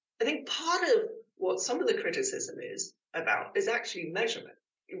I think part of what some of the criticism is about is actually measurement.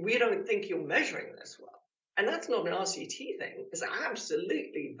 We don't think you're measuring this well. And that's not an RCT thing. It's an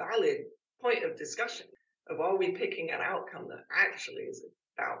absolutely valid point of discussion of are we picking an outcome that actually is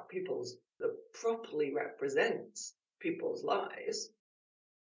about that properly represents people's lives.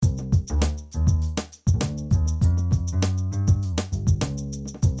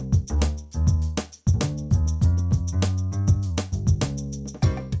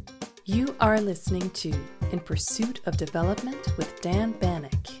 You are listening to In Pursuit of Development with Dan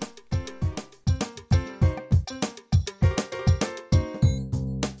Bannock.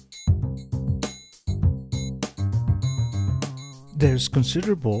 There's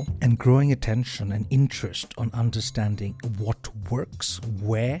considerable and growing attention and interest on understanding what works,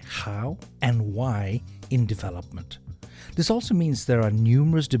 where, how, and why in development. This also means there are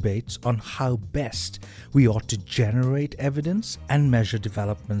numerous debates on how best we ought to generate evidence and measure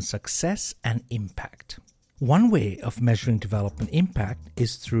development success and impact. One way of measuring development impact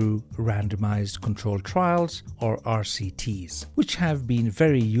is through randomized controlled trials, or RCTs, which have been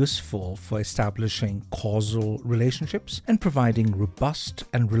very useful for establishing causal relationships and providing robust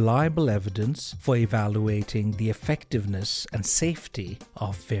and reliable evidence for evaluating the effectiveness and safety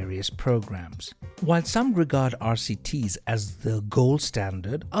of various programs. While some regard RCTs as the gold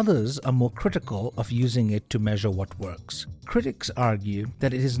standard, others are more critical of using it to measure what works. Critics argue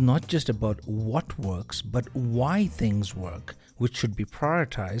that it is not just about what works, but why things work, which should be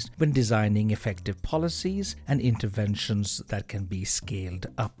prioritized when designing effective policies and interventions that can be scaled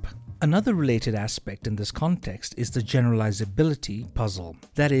up. Another related aspect in this context is the generalizability puzzle.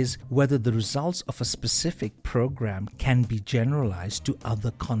 That is, whether the results of a specific program can be generalized to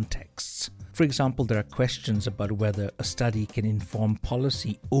other contexts. For example, there are questions about whether a study can inform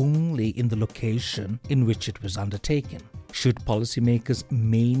policy only in the location in which it was undertaken. Should policymakers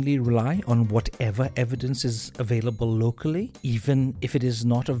mainly rely on whatever evidence is available locally, even if it is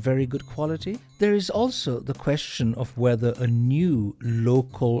not of very good quality? There is also the question of whether a new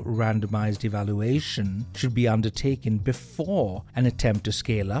local randomized evaluation should be undertaken before an attempt to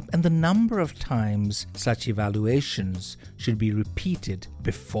scale up, and the number of times such evaluations should be repeated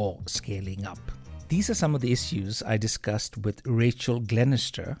before scaling up. These are some of the issues I discussed with Rachel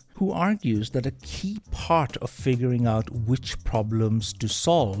Glennerster, who argues that a key part of figuring out which problems to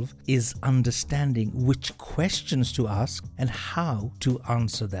solve is understanding which questions to ask and how to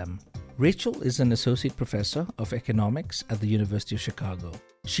answer them. Rachel is an associate professor of economics at the University of Chicago.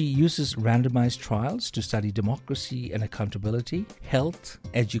 She uses randomized trials to study democracy and accountability, health,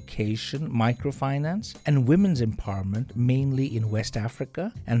 education, microfinance, and women's empowerment, mainly in West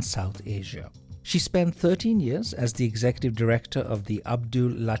Africa and South Asia. She spent 13 years as the executive director of the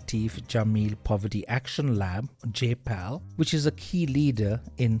Abdul Latif Jameel Poverty Action Lab, JPAL, which is a key leader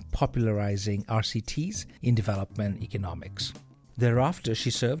in popularizing RCTs in development economics. Thereafter,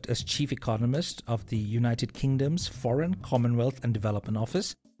 she served as chief economist of the United Kingdom's Foreign, Commonwealth and Development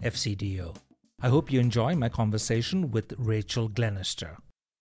Office, FCDO. I hope you enjoy my conversation with Rachel Glennerster.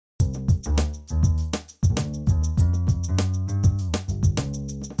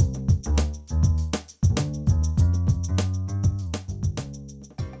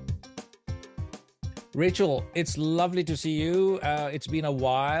 Rachel, it's lovely to see you. It's been a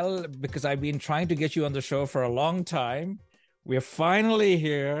while because I've been trying to get you on the show for a long time. We're finally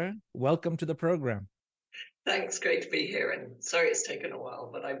here. Welcome to the program. Thanks, great to be here. And sorry it's taken a while,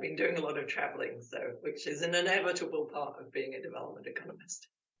 but I've been doing a lot of traveling, which is an inevitable part of being a development economist.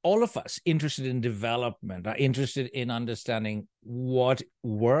 All of us interested in development are interested in understanding what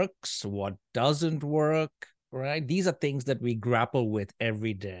works, what doesn't work, right? These are things that we grapple with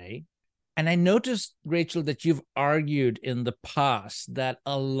every day. And I noticed, Rachel, that you've argued in the past that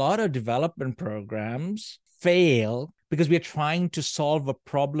a lot of development programs fail because we are trying to solve a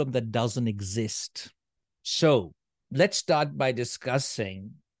problem that doesn't exist. So let's start by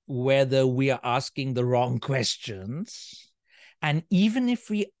discussing whether we are asking the wrong questions. And even if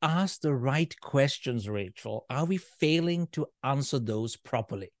we ask the right questions, Rachel, are we failing to answer those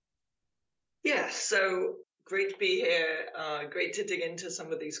properly? Yeah, so great to be here. Great to dig into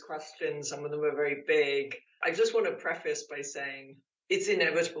some of these questions. Some of them are very big. I just want to preface by saying it's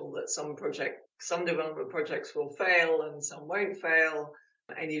inevitable that some development projects will fail and some won't fail.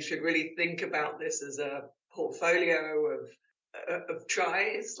 And you should really think about this as a portfolio of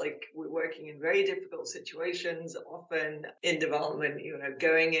tries. Like, we're working in very difficult situations, often in development,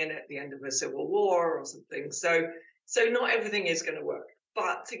 going in at the end of a civil war or something. So not everything is going to work.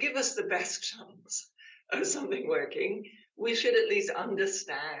 But to give us the best chance of something working, we should at least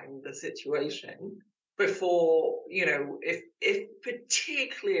understand the situation before, if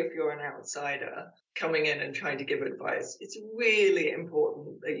particularly if you're an outsider coming in and trying to give advice, it's really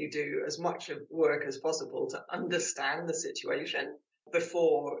important that you do as much of work as possible to understand the situation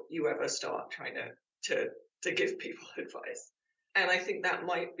before you ever start trying to give people advice. And I think that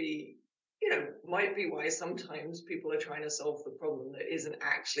might be why sometimes people are trying to solve the problem that isn't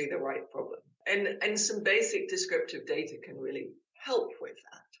actually the right problem. And some basic descriptive data can really help with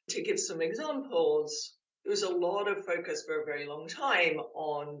that. To give some examples, there was a lot of focus for a very long time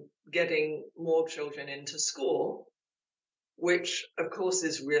on getting more children into school, which of course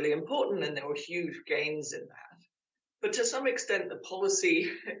is really important, and there were huge gains in that. But to some extent, the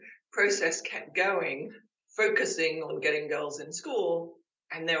policy process kept going, focusing on getting girls in school.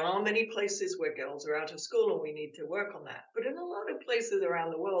 And there are many places where girls are out of school, and we need to work on that. But in a lot of places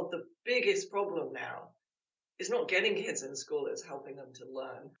around the world, the biggest problem now is not getting kids in school, it's helping them to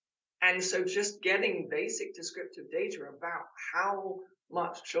learn. And so just getting basic descriptive data about how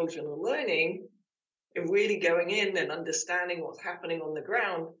much children are learning and really going in and understanding what's happening on the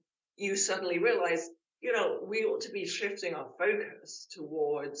ground, you suddenly realize, we ought to be shifting our focus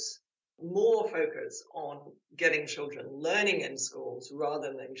towards more focus on getting children learning in schools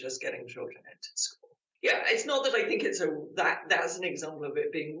rather than just getting children into school. Yeah, it's not that I think that's an example of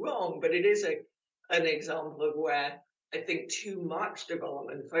it being wrong, but it is an example of where I think too much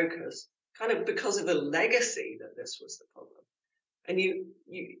development focus, kind of because of the legacy that this was the problem. And you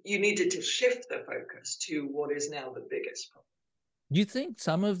needed to shift the focus to what is now the biggest problem. Do you think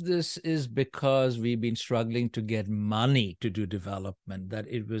some of this is because we've been struggling to get money to do development, that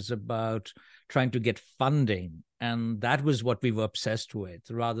it was about trying to get funding, and that was what we were obsessed with,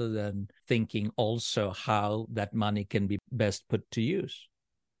 rather than thinking also how that money can be best put to use?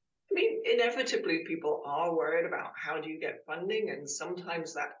 I mean, inevitably, people are worried about how do you get funding, and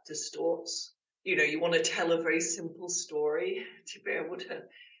sometimes that distorts. You want to tell a very simple story to be able to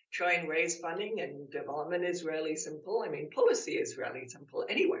try and raise funding, and development is really simple. I mean, policy is really simple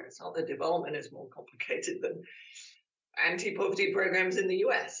anywhere. It's not that development is more complicated than anti-poverty programs in the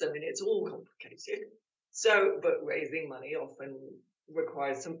US. I mean, it's all complicated. But raising money often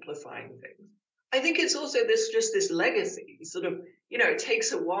requires simplifying things. I think it's also this legacy, sort of, it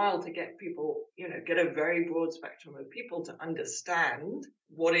takes a while to get people, get a very broad spectrum of people to understand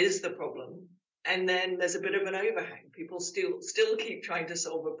what is the problem. And then there's a bit of an overhang. People still keep trying to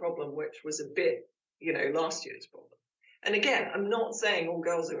solve a problem, which was a bit, last year's problem. And again, I'm not saying all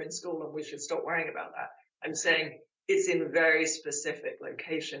girls are in school and we should stop worrying about that. I'm saying it's in very specific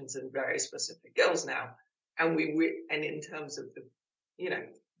locations and very specific girls now. And and in terms of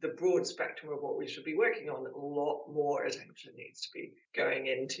the broad spectrum of what we should be working on, a lot more attention needs to be going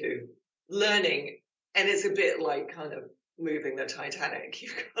into learning. And it's a bit like kind of moving the Titanic.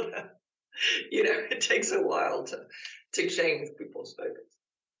 You've got to, it takes a while to change people's focus.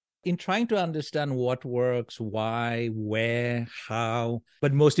 In trying to understand what works, why, where, how,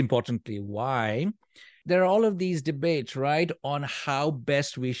 but most importantly, why, there are all of these debates, right, on how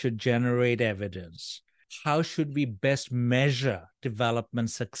best we should generate evidence. How should we best measure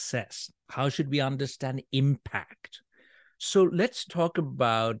development success? How should we understand impact? So let's talk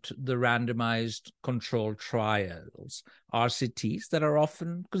about the randomized controlled trials, RCTs, that are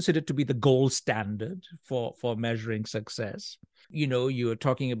often considered to be the gold standard for measuring success. You're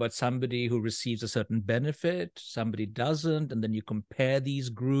talking about somebody who receives a certain benefit, somebody doesn't, and then you compare these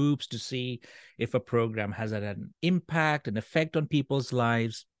groups to see if a program has had an impact, an effect on people's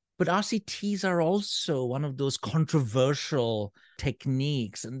lives. But RCTs are also one of those controversial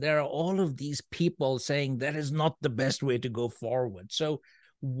techniques. And there are all of these people saying that is not the best way to go forward. So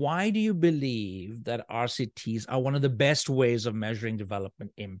why do you believe that RCTs are one of the best ways of measuring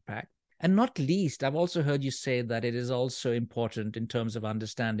development impact? And not least, I've also heard you say that it is also important in terms of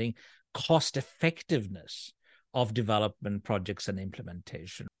understanding cost effectiveness of development projects and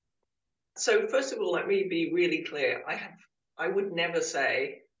implementation. So first of all, let me be really clear. I would never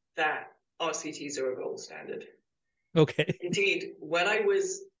say that RCTs are a gold standard. Okay. Indeed, when I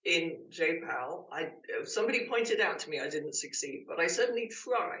was in JPAL, somebody pointed out to me I didn't succeed, but I certainly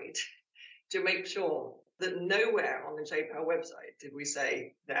tried to make sure that nowhere on the JPAL website did we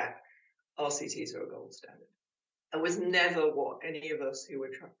say that RCTs are a gold standard. It was never what any of us who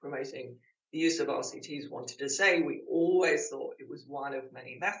were promoting the use of RCTs wanted to say. We always thought it was one of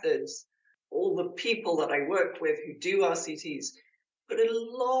many methods. All the people that I worked with who do RCTs put a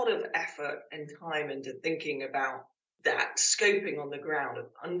lot of effort and time into thinking about that scoping on the ground, of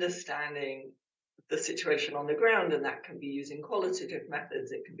understanding the situation on the ground, and that can be using qualitative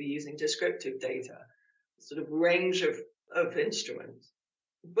methods, it can be using descriptive data, sort of range of instruments.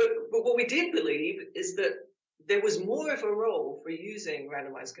 But what we did believe is that there was more of a role for using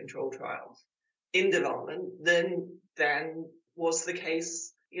randomized controlled trials in development than was the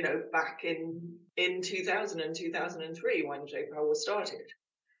case, back in 2000 and 2003 when JPL was started.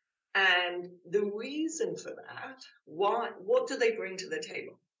 And the reason for that, what do they bring to the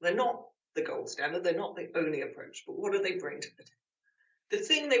table? They're not the gold standard, they're not the only approach, but what do they bring to the table? The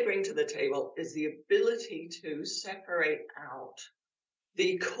thing they bring to the table is the ability to separate out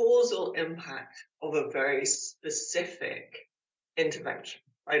the causal impact of a very specific intervention,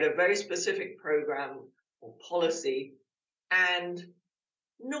 right? A very specific program or policy. And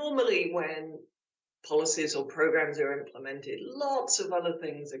normally when policies or programs are implemented, lots of other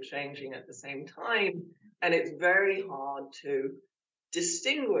things are changing at the same time. And it's very hard to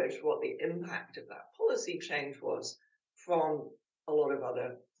distinguish what the impact of that policy change was from a lot of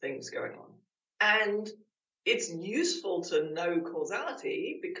other things going on. And it's useful to know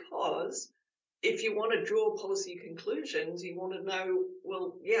causality because if you want to draw policy conclusions, you want to know,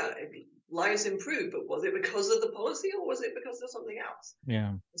 well, yeah, lives improved, but was it because of the policy or was it because of something else?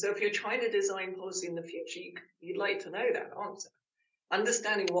 Yeah. So if you're trying to design policy in the future, you'd like to know that answer.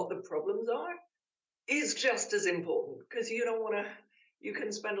 Understanding what the problems are is just as important because you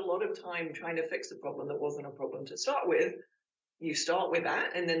can spend a lot of time trying to fix a problem that wasn't a problem to start with. You start with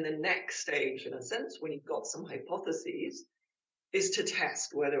that, and then the next stage, in a sense, when you've got some hypotheses, is to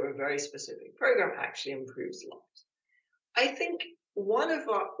test whether a very specific program actually improves lives. I think one of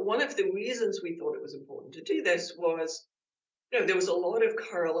the reasons we thought it was important to do this was, there was a lot of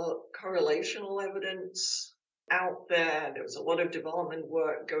correlational evidence out there. There was a lot of development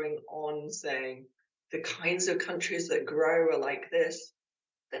work going on saying the kinds of countries that grow are like this.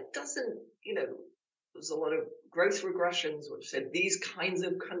 That doesn't, there's a lot of growth regressions which said these kinds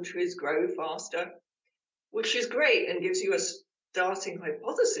of countries grow faster, which is great and gives you a starting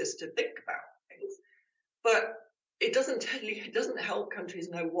hypothesis to think about things. But it doesn't help countries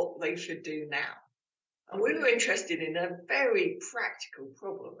know what they should do now. And we were interested in a very practical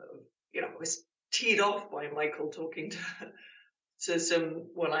problem of, I was teed off by Michael talking to some,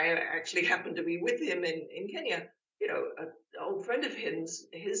 when I actually happened to be with him in Kenya, an old friend of his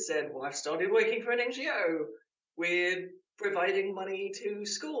said, well, I've started working for an NGO. We're providing money to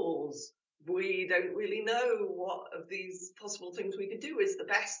schools. We don't really know what of these possible things we could do is the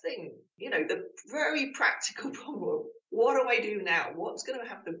best thing. The very practical problem. What do I do now? What's going to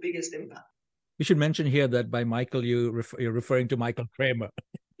have the biggest impact? You should mention here that by Michael, you're referring to Michael Kramer.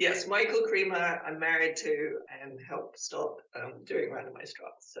 Yes, Michael Kramer, I'm married to and helped start doing randomized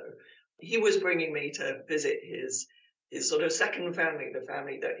trials. So he was bringing me to visit his sort of second family, the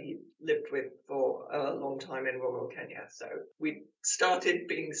family that he lived with for a long time in rural Kenya. So we started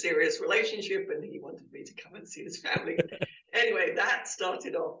being serious relationship and he wanted me to come and see his family. Anyway, that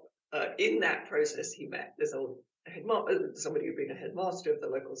started off in that process. He met this old somebody who'd been a headmaster of the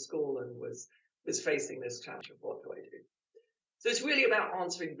local school and was facing this challenge of what do I do? So it's really about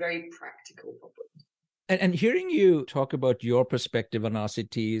answering very practical problems. And hearing you talk about your perspective on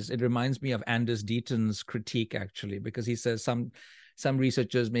RCTs, it reminds me of Anders Deaton's critique, actually, because he says some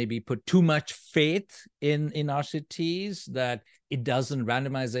researchers maybe put too much faith in RCTs, that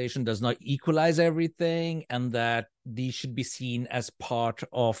randomization does not equalize everything, and that these should be seen as part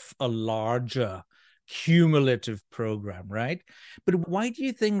of a larger cumulative program, right? But why do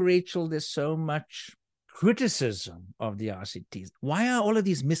you think, Rachel, there's so much criticism of the RCTs? Why are all of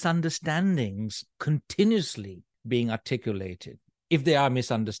these misunderstandings continuously being articulated, if there are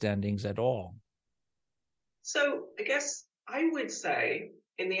misunderstandings at all? So I guess I would say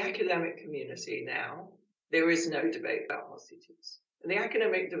in the academic community now, there is no debate about RCTs. In the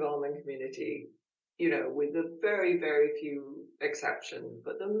academic development community, with a very, very few exceptions,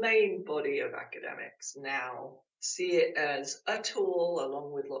 but the main body of academics now see it as a tool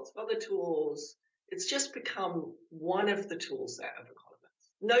along with lots of other tools. It's just become one of the tool set of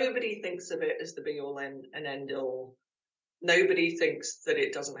economists. Nobody thinks of it as the be-all and end-all. Nobody thinks that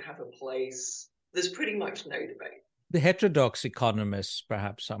it doesn't have a place. There's pretty much no debate. The heterodox economists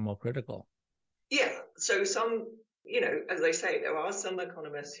perhaps are more critical. Yeah, so some, as I say, there are some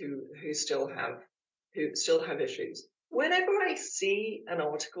economists who still have issues. Whenever I see an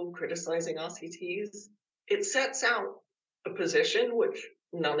article criticizing RCTs, it sets out a position which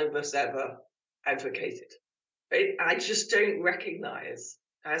none of us ever advocated. I just don't recognize.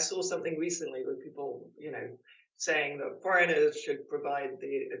 I saw something recently with people, saying that foreigners should provide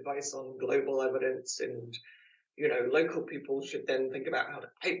the advice on global evidence and, local people should then think about how to.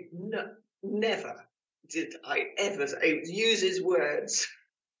 Never did I ever say. It uses words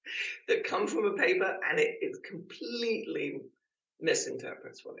that come from a paper and it is completely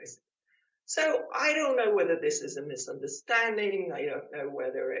misinterprets what I say. So I don't know whether this is a misunderstanding. I don't know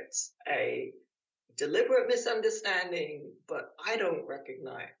whether it's a deliberate misunderstanding, but I don't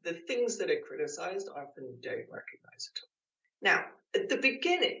recognize the things that are criticized. I often don't recognize at all. Now, at the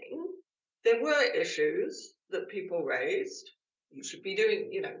beginning, there were issues that people raised. You should be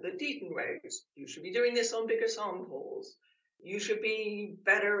doing, that Deaton raised. You should be doing this on bigger samples. You should be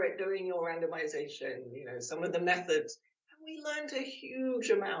better at doing your randomization, some of the methods. And we learned a huge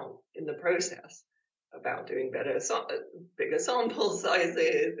amount in the process about doing bigger sample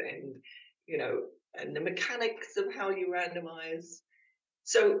sizes and the mechanics of how you randomize.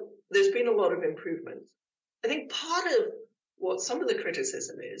 So there's been a lot of improvement. I think part of what some of the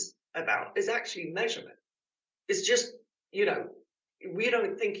criticism is actually measurement. It's just, we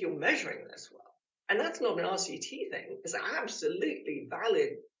don't think you're measuring this well. And that's not an RCT thing. It's an absolutely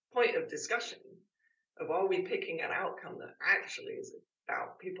valid point of discussion of, are we picking an outcome that actually is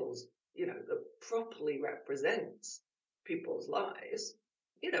about people's, that properly represents people's lives.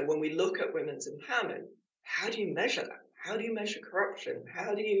 When we look at women's empowerment, how do you measure that? How do you measure corruption?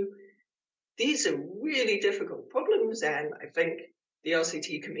 These are really difficult problems, and I think the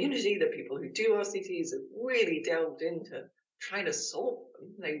RCT community, the people who do RCTs, have really delved into trying to solve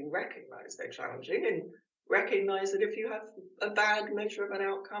them. They recognize they're challenging and recognize that if you have a bad measure of an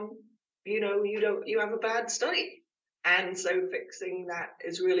outcome, you have a bad study. And so fixing that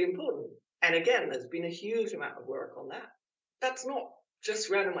is really important. And again, there's been a huge amount of work on that. That's not just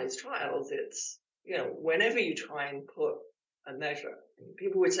randomized trials. It's, whenever you try and put a measure,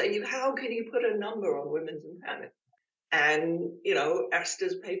 people would say, how can you put a number on women's empowerment? And,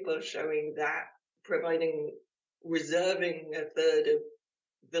 Esther's paper showing that reserving a third of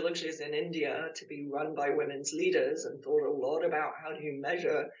villages in India to be run by women's leaders, and thought a lot about how do you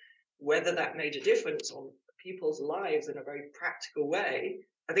measure whether that made a difference on people's lives in a very practical way,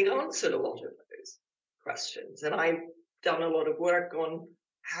 I think answered a lot of those questions. And I've done a lot of work on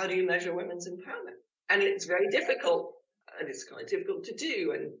how do you measure women's empowerment? And it's very difficult, and it's kind of difficult to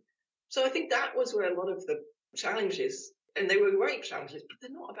do. And so I think that was where a lot of the challenges, and they were great challenges, but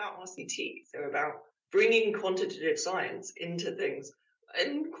they're not about RCTs. They're about bringing quantitative science into things.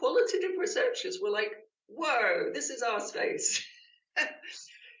 And qualitative researchers were like, whoa, this is our space.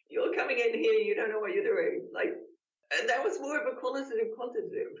 You're coming in here, you don't know what you're doing. And that was more of a quantitative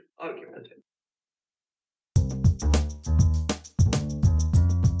argument.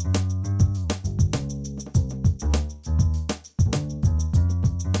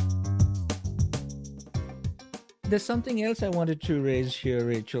 There's something else I wanted to raise here,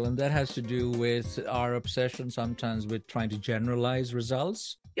 Rachel, and that has to do with our obsession sometimes with trying to generalize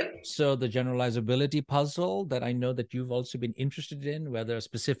results. Yep. So the generalizability puzzle that I know that you've also been interested in, whether a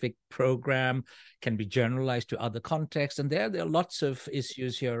specific program can be generalized to other contexts. And there are lots of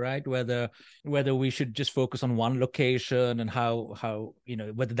issues here, right? Whether we should just focus on one location and how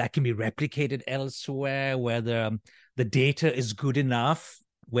whether that can be replicated elsewhere, whether the data is good enough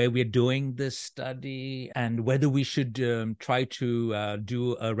where we're doing this study, and whether we should try to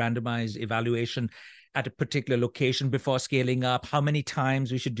do a randomized evaluation at a particular location before scaling up, how many times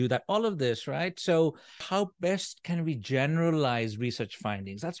we should do that, all of this, right? So how best can we generalize research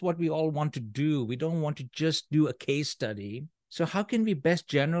findings? That's what we all want to do. We don't want to just do a case study. So how can we best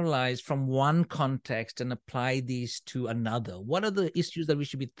generalize from one context and apply these to another? What are the issues that we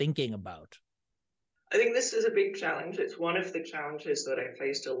should be thinking about? I think this is a big challenge. It's one of the challenges that I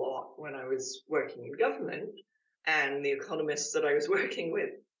faced a lot when I was working in government and the economists that I was working with.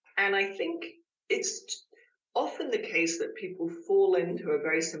 And I think it's often the case that people fall into a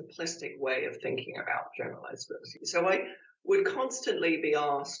very simplistic way of thinking about generalizability. So I would constantly be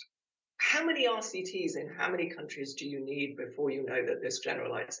asked, how many RCTs in how many countries do you need before you know that this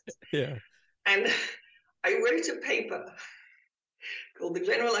generalizes? Yeah. And I wrote a paper called The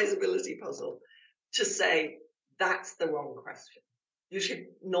Generalizability Puzzle to say that's the wrong question. You should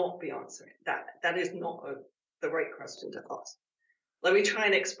not be answering it. That is not the right question to ask. Let me try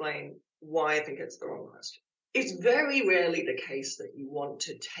and explain why I think it's the wrong question. It's very rarely the case that you want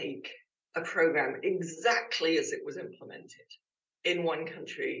to take a program exactly as it was implemented in one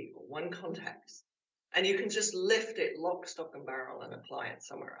country or one context, and you can just lift it lock, stock, and barrel and apply it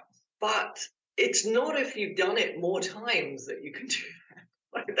somewhere else. But it's not if you've done it more times that you can do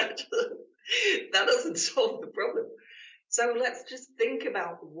that. That doesn't solve the problem. So let's just think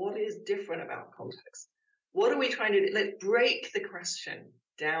about what is different about context. What are we trying to do? Let's break the question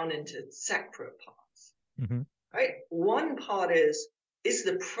down into separate parts. Mm-hmm. Right? One part is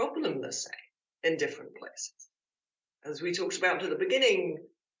the problem the same in different places? As we talked about at the beginning,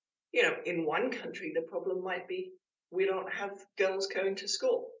 in one country, the problem might be we don't have girls going to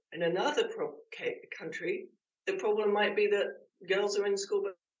school. In another country, the problem might be that girls are in school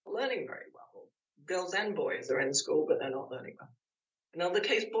but not learning very well. Girls and boys are in school but they're not learning well. In another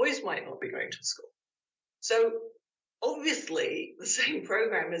case, boys might not be going to school. So obviously, the same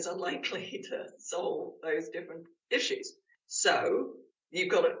program is unlikely to solve those different issues. So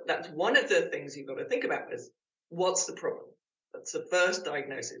that's one of the things you've got to think about is, what's the problem? That's the first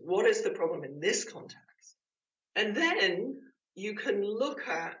diagnosis. What is the problem in this context? And then you can look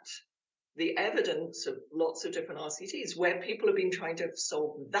at the evidence of lots of different RCTs where people have been trying to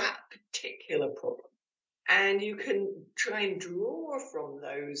solve that particular problem. And you can try and draw from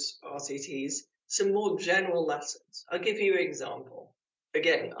those RCTs some more general lessons. I'll give you an example.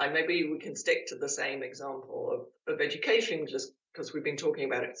 Again, maybe we can stick to the same example of education just because we've been talking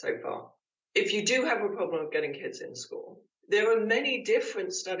about it so far. If you do have a problem of getting kids in school, there are many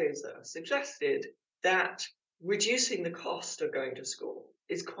different studies that have suggested that reducing the cost of going to school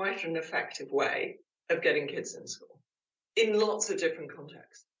is quite an effective way of getting kids in school in lots of different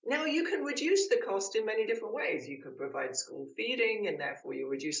contexts. Now, you can reduce the cost in many different ways. You can provide school feeding, and therefore you're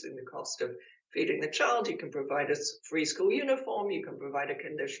reducing the cost of feeding the child. You can provide a free school uniform. You can provide a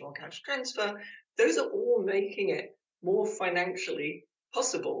conditional cash transfer. Those are all making it more financially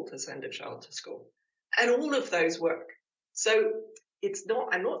possible to send a child to school. And all of those work. So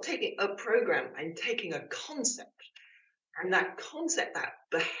I'm not taking a program, I'm taking a concept. And that concept, that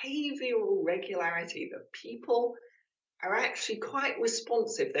behavioral regularity, that people are actually quite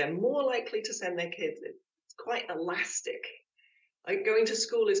responsive. They're more likely to send their kids. It's quite elastic. Like going to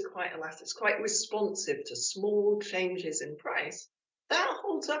school is quite elastic. It's quite responsive to small changes in price. That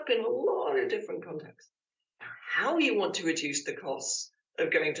holds up in a lot of different contexts. Now, how you want to reduce the costs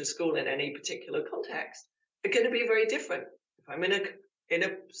of going to school in any particular context are going to be very different. If I'm in a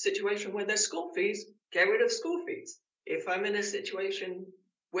situation where there's school fees, get rid of school fees. If I'm in a situation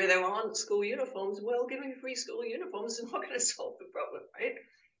where there aren't school uniforms, well, giving free school uniforms is not going to solve the problem, right?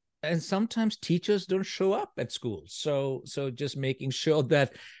 And sometimes teachers don't show up at schools. So just making sure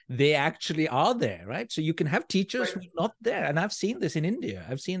that they actually are there, right? So you can have teachers who are not there. And I've seen this in India.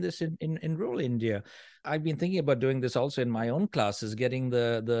 I've seen this in rural India. I've been thinking about doing this also in my own classes, getting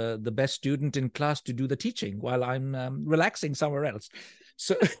the best student in class to do the teaching while I'm relaxing somewhere else.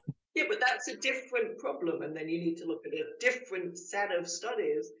 So yeah, but that's a different problem. And then you need to look at a different set of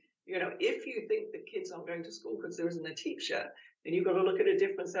studies. You know, if you think the kids aren't going to school because there isn't a teacher, then you've got to look at a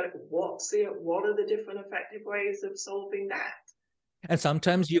different set of what are the different effective ways of solving that. And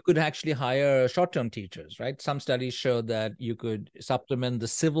sometimes you could actually hire short-term teachers, right? Some studies show that you could supplement the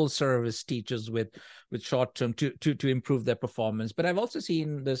civil service teachers with short-term to improve their performance. But I've also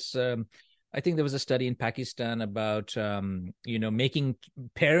seen this. I think there was a study in Pakistan about, making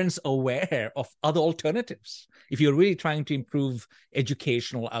parents aware of other alternatives. If you're really trying to improve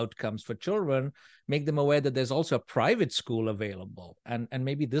educational outcomes for children, make them aware that there's also a private school available. And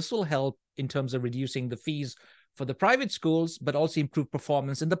maybe this will help in terms of reducing the fees for the private schools, but also improve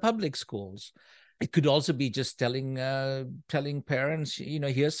performance in the public schools. It could also be just telling parents,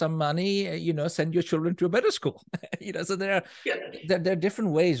 here's some money, send your children to a better school. So there are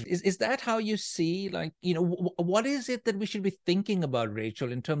different ways. Is that how you see, what is it that we should be thinking about,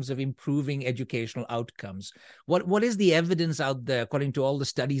 Rachel, in terms of improving educational outcomes? What is the evidence out there, according to all the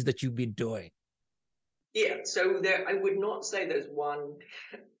studies that you've been doing? Yeah, so I would not say there's one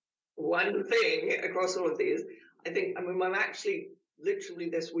thing across all of these. I'm actually literally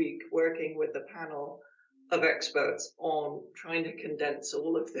this week working with a panel of experts on trying to condense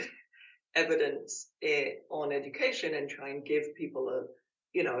all of the evidence on education and try and give people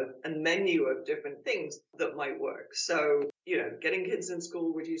a menu of different things that might work. So, getting kids in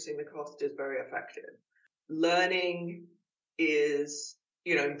school, reducing the cost is very effective. Learning is,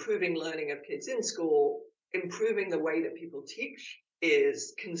 improving learning of kids in school, improving the way that people teach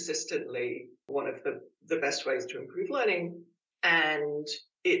is consistently one of the best ways to improve learning. And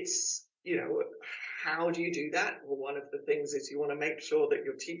it's, how do you do that? Well, one of the things is you want to make sure that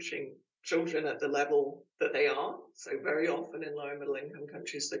you're teaching children at the level that they are. So very often in low and middle income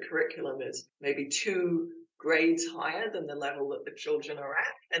countries, the curriculum is maybe 2 grades higher than the level that the children are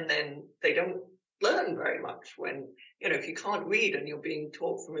at. And then they don't learn very much when, if you can't read and you're being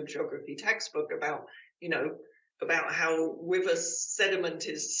taught from a geography textbook about how river sediment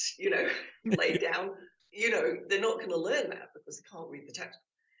is, laid down, they're not going to learn that because they can't read the text.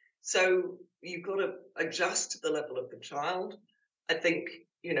 So you've got to adjust to the level of the child. I think,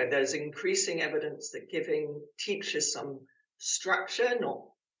 there's increasing evidence that giving teachers some structure, not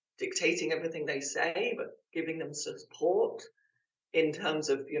dictating everything they say, but giving them support in terms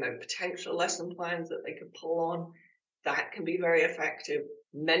of, potential lesson plans that they could pull on That can be very effective.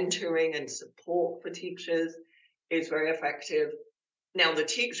 Mentoring and support for teachers is very effective. Now, the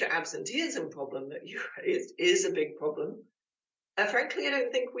teacher absenteeism problem that you raised is a big problem. Frankly, I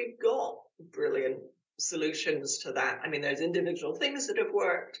don't think we've got brilliant solutions to that. I mean, there's individual things that have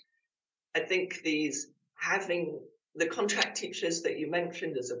worked. I think having the contract teachers that you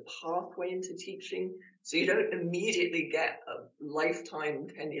mentioned as a pathway into teaching, so you don't immediately get a lifetime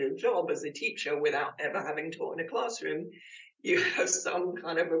tenure job as a teacher without ever having taught in a classroom. You have some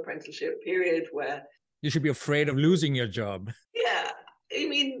kind of apprenticeship period where you should be afraid of losing your job. Yeah, I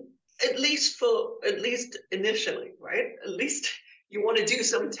mean, at least initially, right? At least you want to do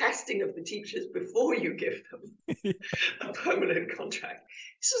some testing of the teachers before you give them a permanent contract.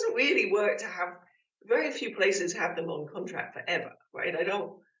 This doesn't really work to have, very few places have them on contract forever, right?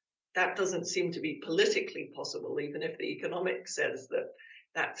 That doesn't seem to be politically possible, even if the economics says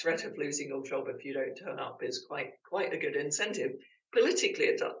that threat of losing your job if you don't turn up is quite a good incentive. Politically,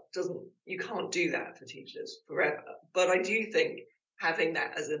 it doesn't. You can't do that for teachers forever. But I do think having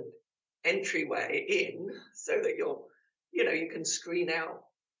that as an entryway in, so that you can screen out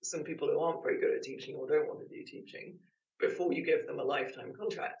some people who aren't very good at teaching or don't want to do teaching before you give them a lifetime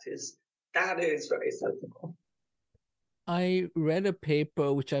contract is very sensible. I read a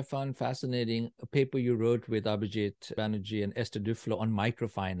paper which I found fascinating, a paper you wrote with Abhijit Banerjee and Esther Duflo on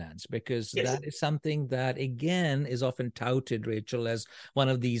microfinance, because that is something that, again, is often touted, Rachel, as one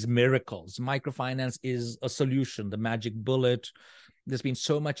of these miracles. Microfinance is a solution, the magic bullet. There's been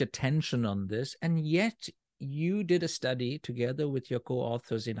so much attention on this, and yet you did a study together with your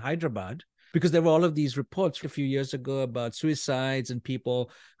co-authors in Hyderabad, because there were all of these reports a few years ago about suicides and people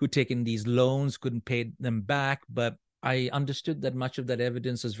who'd taken these loans, couldn't pay them back, but I understood that much of that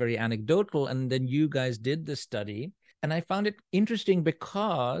evidence is very anecdotal. And then you guys did this study. And I found it interesting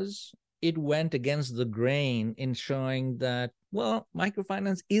because it went against the grain in showing that, well,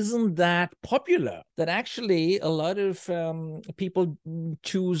 microfinance isn't that popular, that actually a lot of people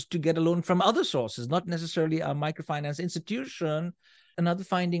choose to get a loan from other sources, not necessarily a microfinance institution. Another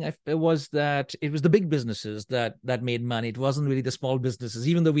finding was that it was the big businesses that made money. It wasn't really the small businesses,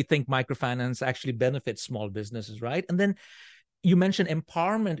 even though we think microfinance actually benefits small businesses, right? And then you mentioned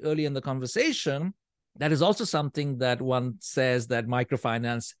empowerment early in the conversation. That is also something that one says that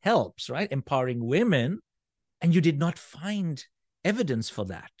microfinance helps, right? Empowering women. And you did not find evidence for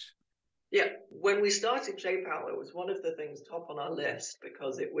that. Yeah, when we started J-PAL, it was one of the things top on our list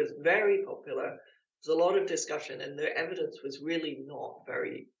because it was very popular. There was a lot of discussion and the evidence was really not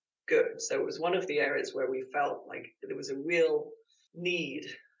very good. So it was one of the areas where we felt like there was a real need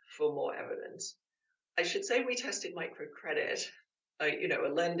for more evidence. I should say we tested microcredit,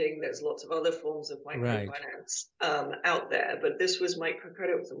 a lending. There's lots of other forms of microfinance out there, but this was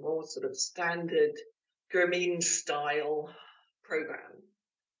microcredit. It was a more sort of standard Grameen style program.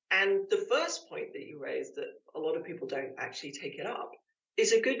 And the first point that you raised, that a lot of people don't actually take it up,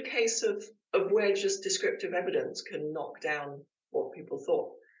 is a good case of where just descriptive evidence can knock down what people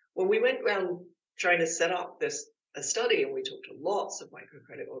thought. When we went around trying to set up a study, and we talked to lots of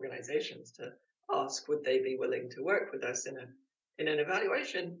microcredit organizations to ask would they be willing to work with us in an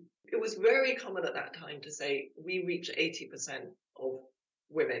evaluation, it was very common at that time to say we reach 80% of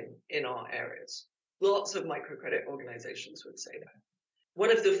women in our areas. Lots of microcredit organizations would say that.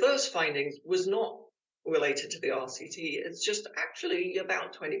 One of the first findings was not related to the RCT. It's just actually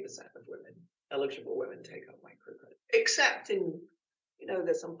about 20% of eligible women take up microcredit, except in,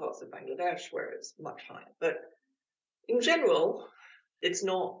 there's some parts of Bangladesh where it's much higher. But in general, it's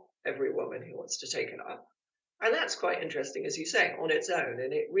not every woman who wants to take it up. And that's quite interesting, as you say, on its own.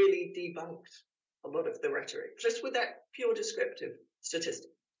 And it really debunked a lot of the rhetoric, just with that pure descriptive statistic.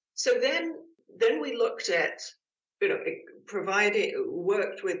 So then we looked at,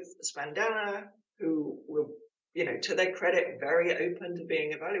 worked with Spandana, who were, to their credit, very open to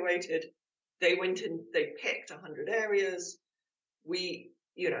being evaluated. They went and they picked 100 areas.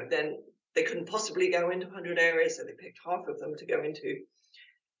 Then they couldn't possibly go into 100 areas, so they picked half of them to go into.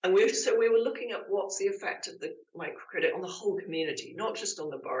 And we were looking at what's the effect of the microcredit on the whole community, not just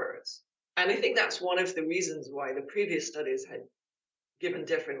on the borrowers. And I think that's one of the reasons why the previous studies had given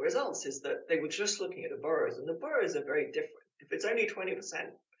different results, is that they were just looking at the borrowers, and the borrowers are very different. If it's only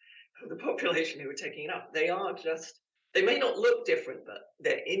 20% of the population who are taking it up, they may not look different, but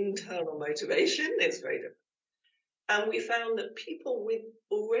their internal motivation is very different. And we found that people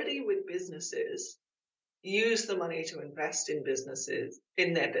already with businesses use the money to invest in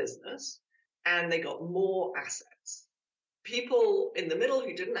their business, and they got more assets. People in the middle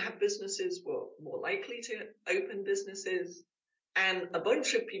who didn't have businesses were more likely to open businesses, and a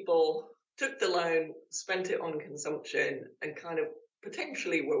bunch of people took the loan, spent it on consumption, and kind of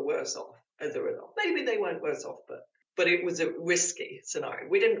potentially were worse off as a result. Maybe they weren't worse off, but it was a risky scenario.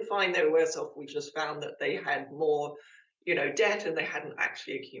 We didn't find they were worse off. We just found that they had more, debt, and they hadn't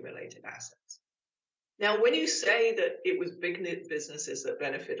actually accumulated assets. Now, when you say that it was big businesses that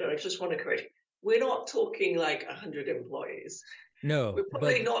benefited, I just want to correct you. We're not talking like 100 employees. No. We're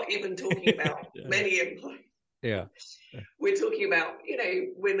probably not even talking about many employees. Yeah. We're talking about,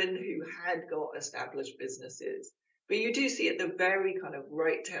 women who had got established businesses. But you do see at the very kind of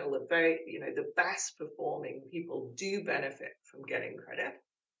right tail, the best performing people do benefit from getting credit.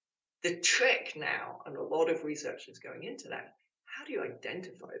 The trick now, and a lot of research is going into that, how do you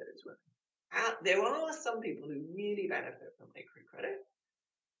identify those women? There are some people who really benefit from microcredit.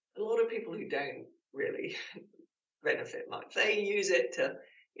 A lot of people who don't really benefit much. They use it to,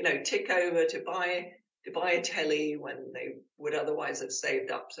 tick over to buy a telly when they would otherwise have saved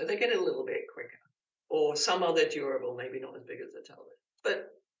up. So they get it a little bit quicker. Or some other durable, maybe not as big as a television.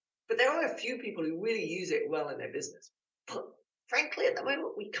 But there are a few people who really use it well in their business. But frankly, at the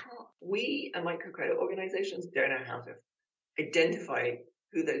moment, we can't. We and microcredit organizations don't know how to identify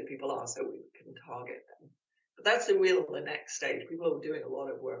who those people are so we can target them. But that's the next stage. People are doing a lot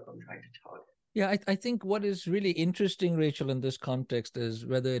of work on trying to target. Yeah, I think what is really interesting, Rachel, in this context is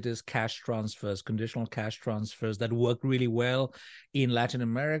whether it is cash transfers, conditional cash transfers that work really well in Latin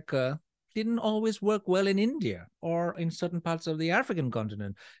America, didn't always work well in India or in certain parts of the African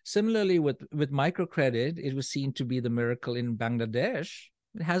continent. Similarly, with microcredit, it was seen to be the miracle in Bangladesh.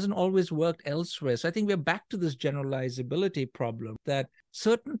 It hasn't always worked elsewhere. So I think we're back to this generalizability problem that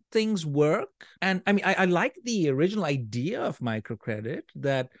certain things work. And I mean, I like the original idea of microcredit,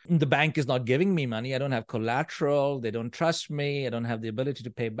 that the bank is not giving me money. I don't have collateral. They don't trust me. I don't have the ability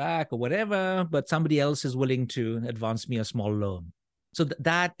to pay back or whatever, but somebody else is willing to advance me a small loan. So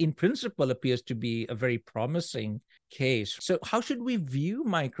that in principle appears to be a very promising case. So how should we view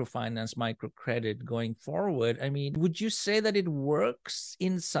microfinance, microcredit going forward? I mean, would you say that it works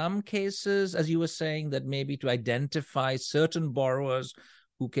in some cases, as you were saying, that maybe to identify certain borrowers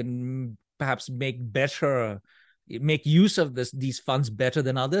who can perhaps make use of these funds better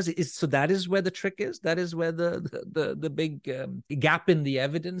than others? So that is where the trick is? That is where the big gap in the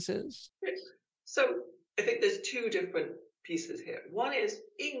evidence is? So I think there's two different pieces here. One is,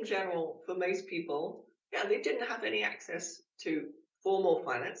 in general, for most people, they didn't have any access to formal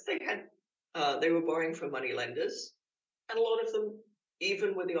finance. They were borrowing from money lenders, and a lot of them,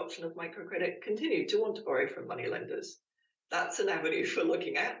 even with the option of microcredit, continued to want to borrow from money lenders. That's an avenue for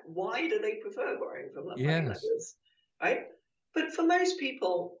looking at. Why do they prefer borrowing from money lenders, right? But for most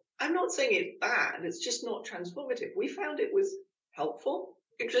people, I'm not saying it's bad. It's just not transformative. We found it was helpful.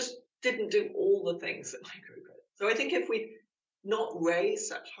 It just didn't do all the things that microcredit. So I think if we not raise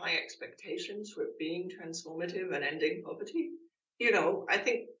such high expectations for it being transformative and ending poverty, I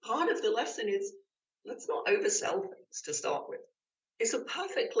think part of the lesson is, let's not oversell things to start with. It's a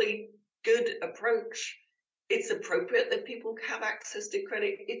perfectly good approach. It's appropriate that people have access to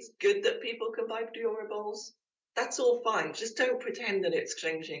credit. It's good that people can buy durables. That's all fine. Just don't pretend that it's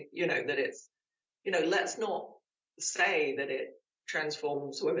changing, let's not say that it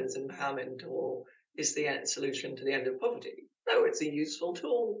transforms women's empowerment or is the solution to the end of poverty. No, it's a useful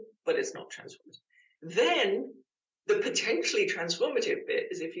tool, but it's not transformative. Then the potentially transformative bit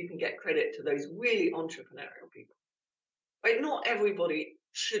is if you can get credit to those really entrepreneurial people. Right? Not everybody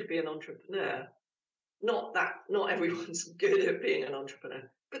should be an entrepreneur. Not everyone's good at being an entrepreneur,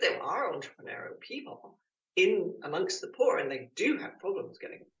 but there are entrepreneurial people amongst the poor, and they do have problems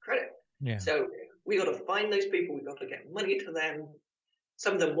getting credit. Yeah. So we got to find those people. We've got to get money to them.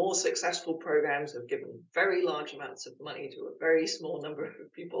 Some of the more successful programs have given very large amounts of money to a very small number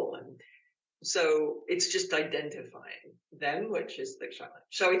of people. And so it's just identifying them, which is the challenge.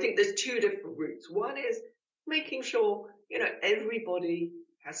 So I think there's two different routes. One is making sure, everybody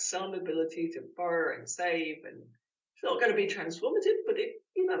has some ability to borrow and save. And it's not going to be transformative, but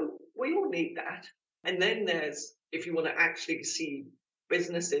we all need that. And then there's, if you want to actually see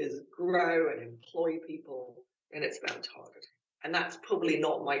businesses grow and employ people, then it's about targeting. And that's probably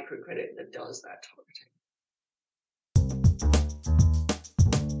not microcredit that does that targeting.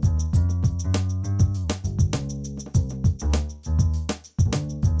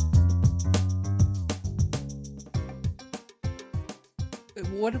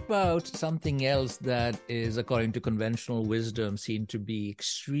 What about something else that is, according to conventional wisdom, seen to be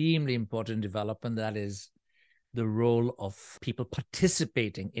extremely important in development? That is the role of people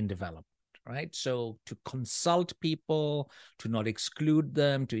participating in development. Right? So to consult people, to not exclude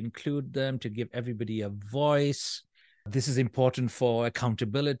them, to include them, to give everybody a voice. This is important for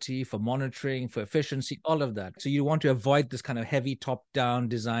accountability, for monitoring, for efficiency, all of that. So you want to avoid this kind of heavy top-down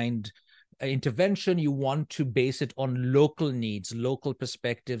designed intervention. You want to base it on local needs, local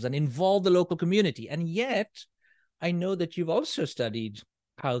perspectives, and involve the local community. And yet, I know that you've also studied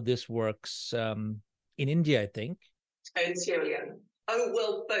how this works in India, I think. In Sierra Leone. Oh,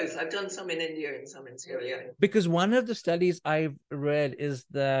 well, both. I've done some in India and some in Sierra Leone. Because one of the studies I've read is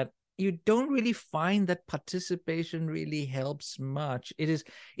that you don't really find that participation really helps much.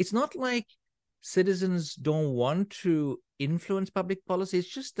 It's not like citizens don't want to influence public policy. It's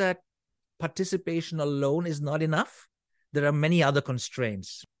just that participation alone is not enough. There are many other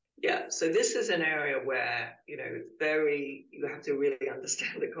constraints. Yeah, so this is an area where, you have to really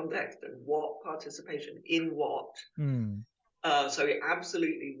understand the context and what participation in what. So we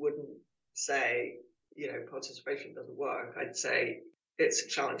absolutely wouldn't say, participation doesn't work. I'd say it's a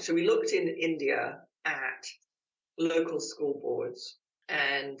challenge. So we looked in India at local school boards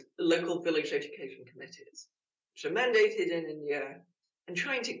and local village education committees, which are mandated in India, and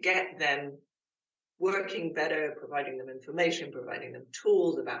trying to get them working better, providing them information, providing them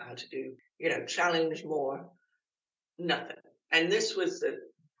tools about how to do, challenge more. Nothing. And this was a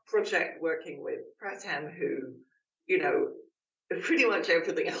project working with Pratham, who, pretty much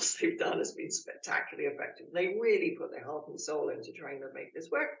everything else they've done has been spectacularly effective. They really put their heart and soul into trying to make this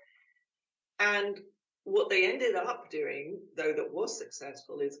work. And what they ended up doing, though that was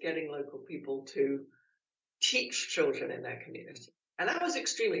successful, is getting local people to teach children in their community. And that was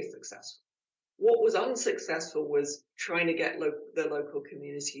extremely successful. What was unsuccessful was trying to get the local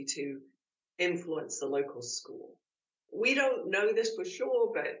community to influence the local school. We don't know this for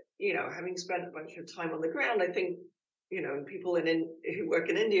sure, but, having spent a bunch of time on the ground, I think, people who work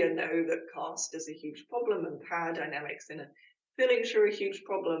in India know that caste is a huge problem and power dynamics in a village are a huge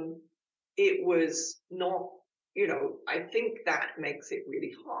problem. It was not, I think that makes it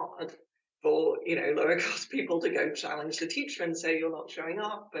really hard for, lower caste people to go challenge the teacher and say, you're not showing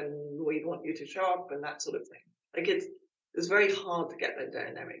up and we want you to show up and that sort of thing. Like it's very hard to get the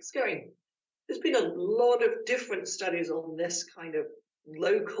dynamics going. There's been a lot of different studies on this kind of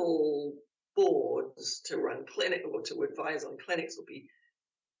local boards to run clinic or to advise on clinics or be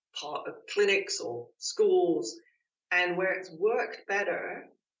part of clinics or schools. And where it's worked better,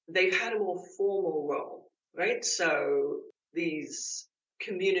 they've had a more formal role, right? So these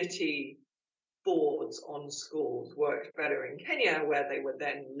community boards on schools worked better in Kenya, where they were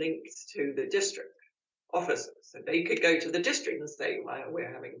then linked to the district officers. So they could go to the district and say, well,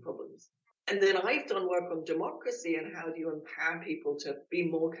 we're having problems. And then I've done work on democracy and how do you empower people to be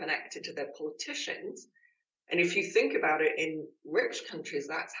more connected to their politicians. And if you think about it, in rich countries,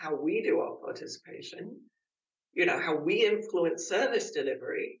 that's how we do our participation. How we influence service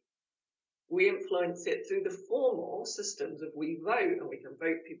delivery. We influence it through the formal systems of we vote and we can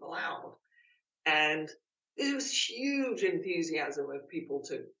vote people out. And there was huge enthusiasm of people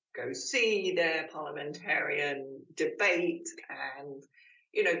to go see their parliamentarian debate. And,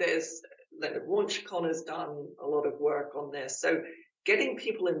 there's Leonard Wunschkon has done a lot of work on this. So getting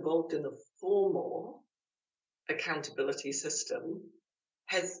people involved in the formal accountability system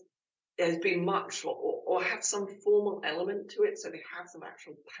has been much, or have some formal element to it, so they have some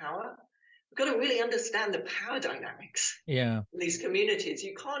actual power. We've got to really understand the power dynamics in these communities.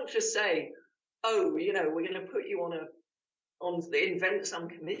 You can't just say, oh, we're going to put you invent some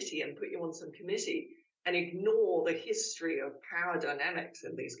committee and put you on some committee and ignore the history of power dynamics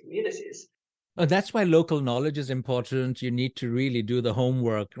in these communities. That's why local knowledge is important. You need to really do the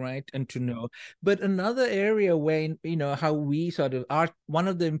homework, right? And to know. But another area where, how we sort of are, one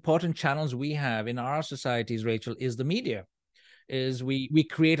of the important channels we have in our societies, Rachel, is the media. Is we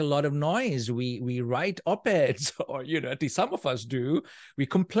create a lot of noise. We write op-eds, or, at least some of us do. We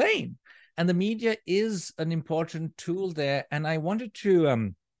complain. And the media is an important tool there. And I wanted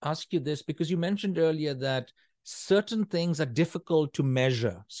to ask you this, because you mentioned earlier that certain things are difficult to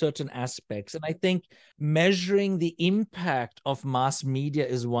measure, certain aspects. And I think measuring the impact of mass media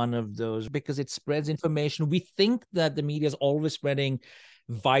is one of those, because it spreads information. We think that the media is always spreading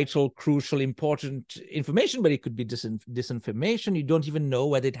vital, crucial, important information, but it could be disinformation. You don't even know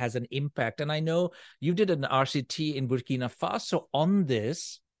whether it has an impact. And I know you did an RCT in Burkina Faso on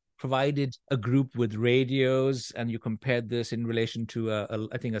this, provided a group with radios, and you compared this in relation to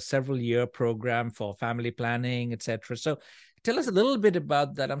I think a several-year program for family planning, etc. So tell us a little bit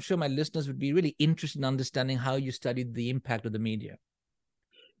about that. I'm sure my listeners would be really interested in understanding how you studied the impact of the media.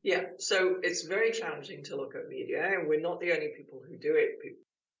 Yeah, so it's very challenging to look at media, and we're not the only people who do it.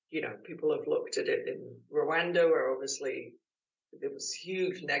 People have looked at it in Rwanda, where obviously there was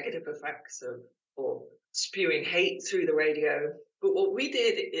huge negative effects of or spewing hate through the radio. But what we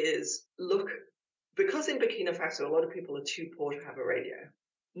did is look, because in Burkina Faso, a lot of people are too poor to have a radio.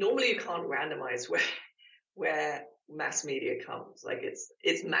 Normally you can't randomize where mass media comes. Like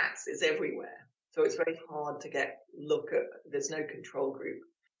it's mass, it's everywhere. So it's very hard to look at, there's no control group.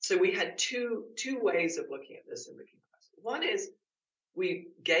 So we had two ways of looking at this in Burkina Faso. One is we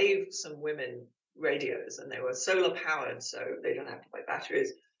gave some women radios, and they were solar powered, so they don't have to buy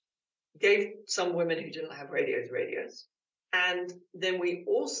batteries. Gave some women who didn't have radios. And then we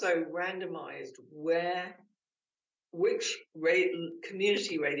also randomized which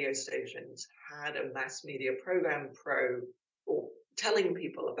community radio stations had a mass media program or telling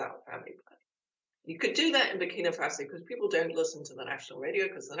people about family planning. You could do that in Burkina Faso because people don't listen to the national radio,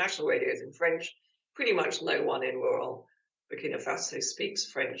 because the national radio is in French. Pretty much no one in rural Burkina Faso speaks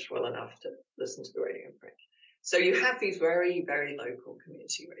French well enough to listen to the radio in French. So you have these very, very local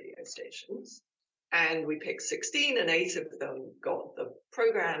community radio stations. And we picked 16, and 8 of them got the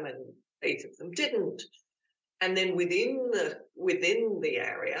program and 8 of them didn't. And then within the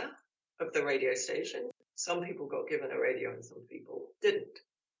area of the radio station, some people got given a radio and some people didn't.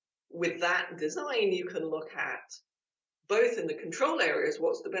 With that design, you can look at both in the control areas,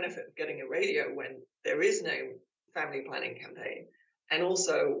 what's the benefit of getting a radio when there is no family planning campaign, and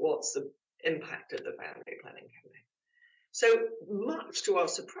also what's the impact of the family planning campaign. So much to our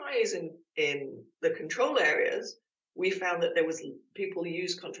surprise, in the control areas, we found that there was people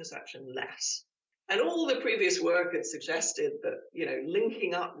use contraception less. And all the previous work had suggested that,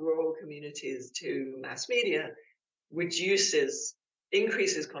 linking up rural communities to mass media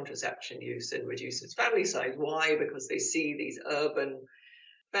increases contraception use and reduces family size. Why? Because they see these urban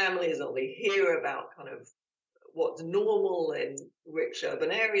families, or they hear about kind of what's normal in rich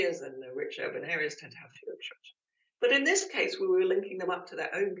urban areas, and the rich urban areas tend to have fewer children. But in this case, we were linking them up to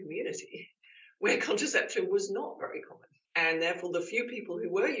their own community where contraception was not very common. And therefore, the few people who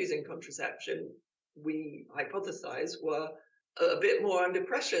were using contraception, we hypothesized, were a bit more under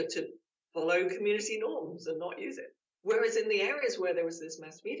pressure to follow community norms and not use it. Whereas in the areas where there was this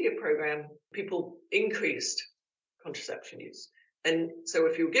mass media program, people increased contraception use. And so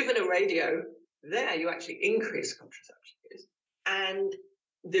if you're given a radio there, you actually increase contraception use. And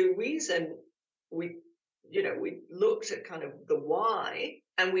the reason we looked at kind of the why,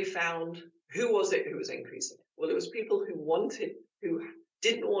 and we found who was increasing it? Well, it was people who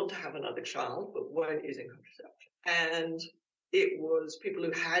didn't want to have another child but weren't using contraception. And it was people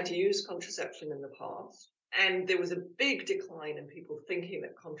who had used contraception in the past. And there was a big decline in people thinking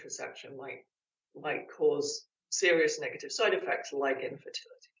that contraception might cause serious negative side effects like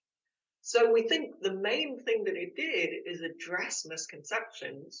infertility. So we think the main thing that it did is address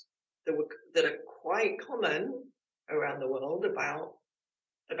misconceptions that are quite common around the world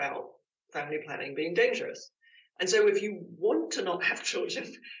about family planning being dangerous. And so if you want to not have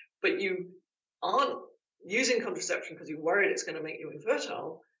children, but you aren't using contraception because you're worried it's going to make you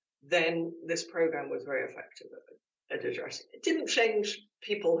infertile, then this program was very effective at addressing it. It didn't change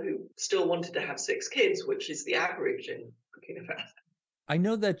people who still wanted to have 6 kids, which is the average in Burkina Faso. I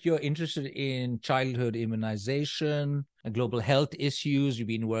know that you're interested in childhood immunization and global health issues. You've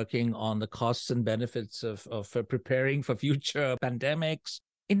been working on the costs and benefits of preparing for future pandemics.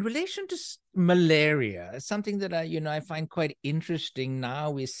 In relation to malaria, something that I find quite interesting now,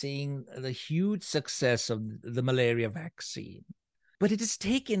 we're seeing the huge success of the malaria vaccine. But it has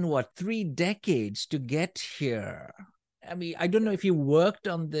taken, 3 decades to get here? I mean, I don't know if you worked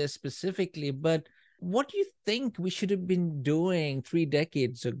on this specifically, but what do you think we should have been doing 3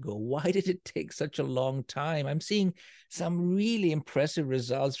 decades ago? Why did it take such a long time? I'm seeing some really impressive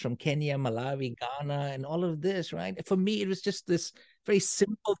results from Kenya, Malawi, Ghana, and all of this, right? For me, it was just this very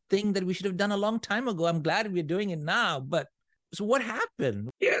simple thing that we should have done a long time ago. I'm glad we're doing it now, but so what happened?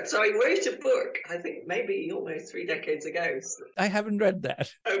 Yeah, so I wrote a book, I think maybe almost 3 decades ago. I haven't read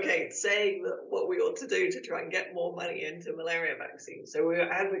that. Okay, saying that what we ought to do to try and get more money into malaria vaccines. So we were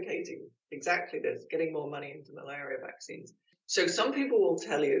advocating exactly this, getting more money into malaria vaccines. So some people will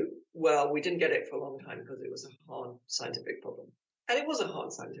tell you, well, we didn't get it for a long time because it was a hard scientific problem. And it was a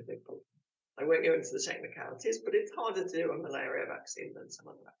hard scientific problem. I won't go into the technicalities, but it's harder to do a malaria vaccine than some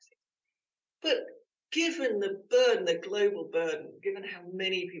other vaccines. But given the burden, the global burden, given how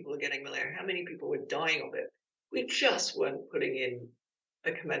many people are getting malaria, how many people were dying of it, we just weren't putting in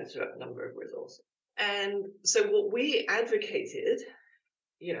a commensurate number of resources. And so what we advocated,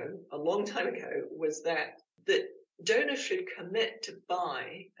 a long time ago, was that donors should commit to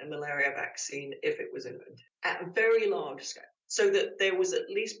buy a malaria vaccine if it was invented at a very large scale, so that there was at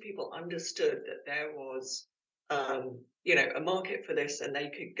least people understood that there was a market for this, and they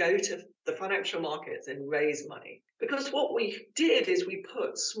could go to the financial markets and raise money. Because what we did is we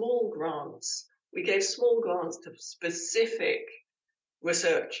put small grants, we gave small grants to specific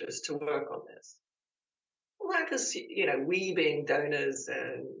researchers to work on this. Well, that was, we being donors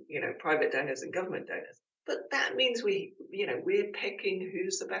and, private donors and government donors. But that means we're picking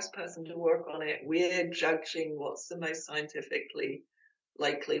who's the best person to work on it. We're judging what's the most scientifically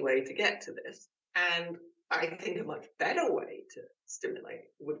likely way to get to this. And I think a much better way to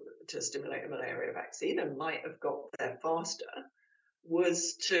stimulate a malaria vaccine, and might have got there faster,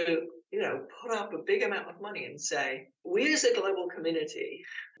 was to, put up a big amount of money and say, we as a global community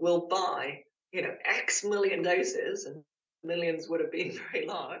will buy, X million doses, and millions would have been very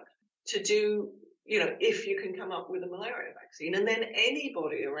large, to do, if you can come up with a malaria vaccine. And then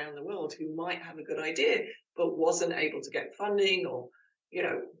anybody around the world who might have a good idea but wasn't able to get funding, or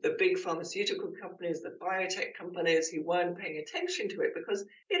the big pharmaceutical companies, the biotech companies who weren't paying attention to it, because,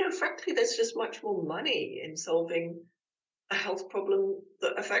 frankly, there's just much more money in solving a health problem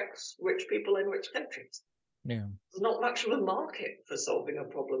that affects rich people in rich countries. Yeah. There's not much of a market for solving a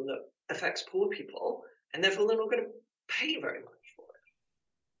problem that affects poor people, and therefore they're not going to pay very much for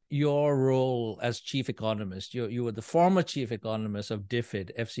it. Your role as chief economist, you were the former chief economist of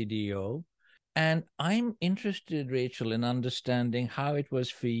DFID, FCDO. And I'm interested, Rachel, in understanding how it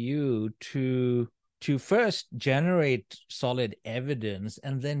was for you to first generate solid evidence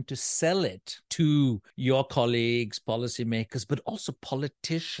and then to sell it to your colleagues, policymakers, but also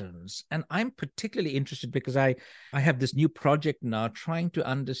politicians. And I'm particularly interested because I have this new project now trying to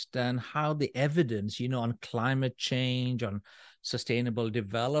understand how the evidence, on climate change, on sustainable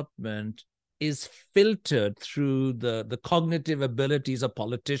development is filtered through the cognitive abilities of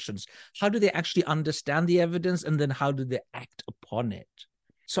politicians. How do they actually understand the evidence, and then how do they act upon it?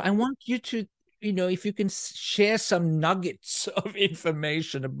 So I want you to, if you can share some nuggets of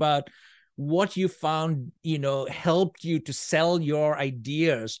information about what you found, helped you to sell your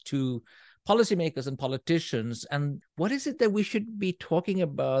ideas to policymakers and politicians, and what is it that we should be talking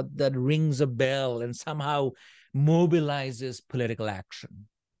about that rings a bell and somehow mobilizes political action?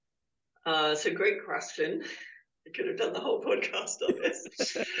 It's a great question. I could have done the whole podcast on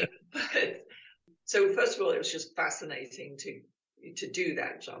this. But so first of all, it was just fascinating to do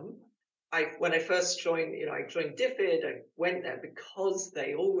that jump. When I first joined, I joined DFID. I went there because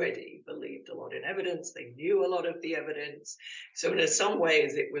they already believed a lot in evidence. They knew a lot of the evidence. So in some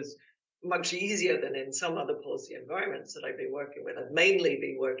ways, it was much easier than in some other policy environments that I've been working with. I've mainly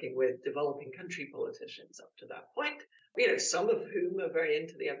been working with developing country politicians up to that point, some of whom are very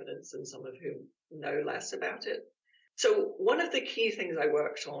into the evidence and some of whom know less about it. So one of the key things I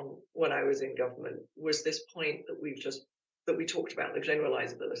worked on when I was in government was this point that we talked about, the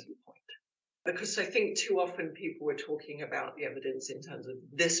generalizability point. Because I think too often people were talking about the evidence in terms of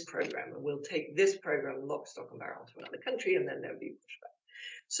this program, and we'll take this program lock, stock, and barrel to another country, and then there'll be pushback.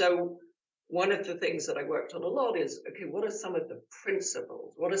 So one of the things that I worked on a lot is, okay, what are some of the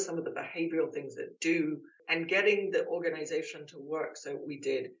principles? What are some of the behavioral things that do? And getting the organization to work. So we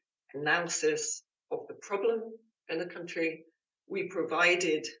did analysis of the problem in the country.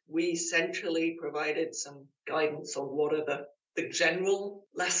 We centrally provided some guidance on what are the general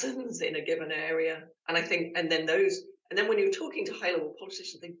lessons in a given area. And I think, and then when you're talking to high-level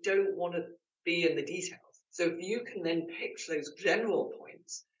politicians, they don't want to be in the details. So if you can then pitch those general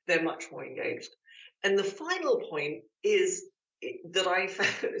points, they're much more engaged. And the final point is that I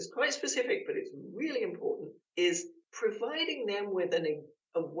found is quite specific, but it's really important, is providing them with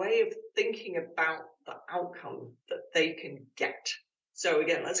a way of thinking about the outcome that they can get. So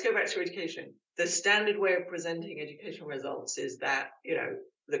again, let's go back to education. The standard way of presenting education results is that,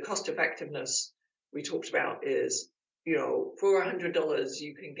 the cost effectiveness we talked about is, for $100,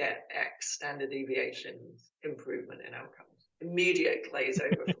 you can get X standard deviations improvement in outcomes. Immediate glaze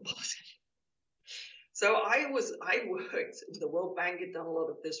over for policy. So I worked, the World Bank had done a lot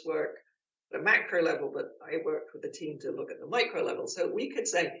of this work at a macro level, but I worked with the team to look at the micro level. So we could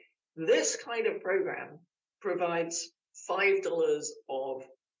say this kind of program provides $5 of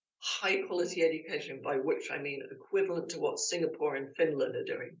high quality education, by which I mean equivalent to what Singapore and Finland are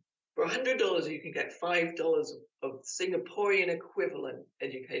doing. For $100, you can get $5 of Singaporean equivalent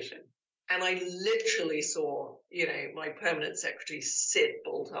education. And I literally saw, my permanent secretary sit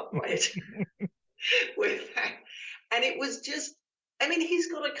bolt upright with that. And it was just,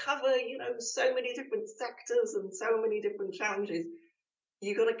 he's got to cover, so many different sectors and so many different challenges.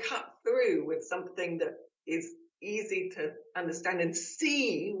 You got to cut through with something that is easy to understand and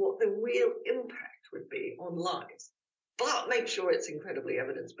see what the real impact would be on lives, but make sure it's incredibly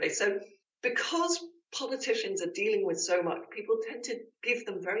evidence-based. So because politicians are dealing with so much, people tend to give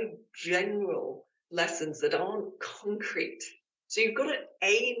them very general lessons that aren't concrete. So you've got to,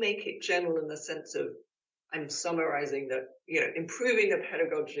 make it general in the sense of, I'm summarizing that, improving the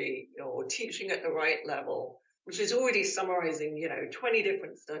pedagogy or teaching at the right level, which is already summarizing, 20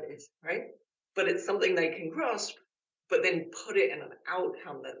 different studies, right? But it's something they can grasp, but then put it in an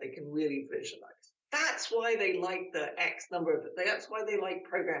outcome that they can really visualize. That's why they like that's why they like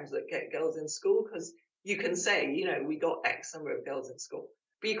programs that get girls in school, because you can say, we got X number of girls in school.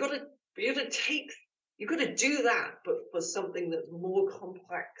 But you've got to do that, but for something that's more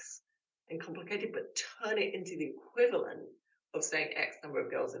complex and complicated, but turn it into the equivalent of saying X number of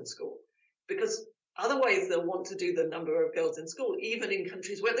girls in school. Because otherwise they'll want to do the number of girls in school, even in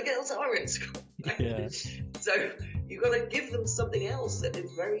countries where the girls are in school. Yeah. So you've got to give them something else that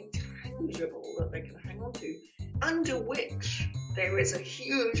is very tangible that they can hang on to, under which there is a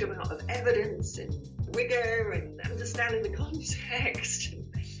huge amount of evidence and rigor and understanding the context.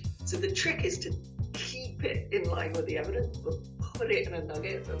 So the trick is to keep it in line with the evidence, but put it in a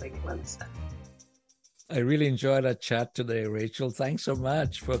nugget that they can understand. I really enjoyed our chat today, Rachel. Thanks so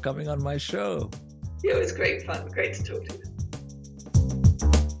much for coming on my show. Yeah, it was great fun. Great to talk to you.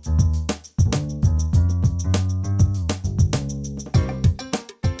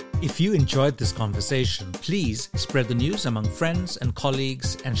 If you enjoyed this conversation, please spread the news among friends and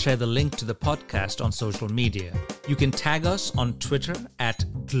colleagues and share the link to the podcast on social media. You can tag us on Twitter at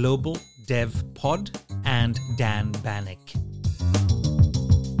GlobalDevPod and Dan Bannock.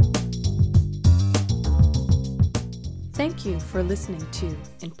 Thank you for listening to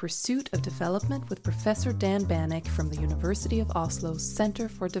In Pursuit of Development with Professor Dan Bannock from the University of Oslo's Center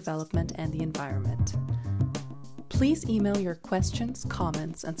for Development and the Environment. Please email your questions,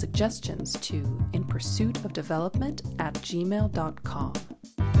 comments, and suggestions to inpursuitofdevelopment@gmail.com.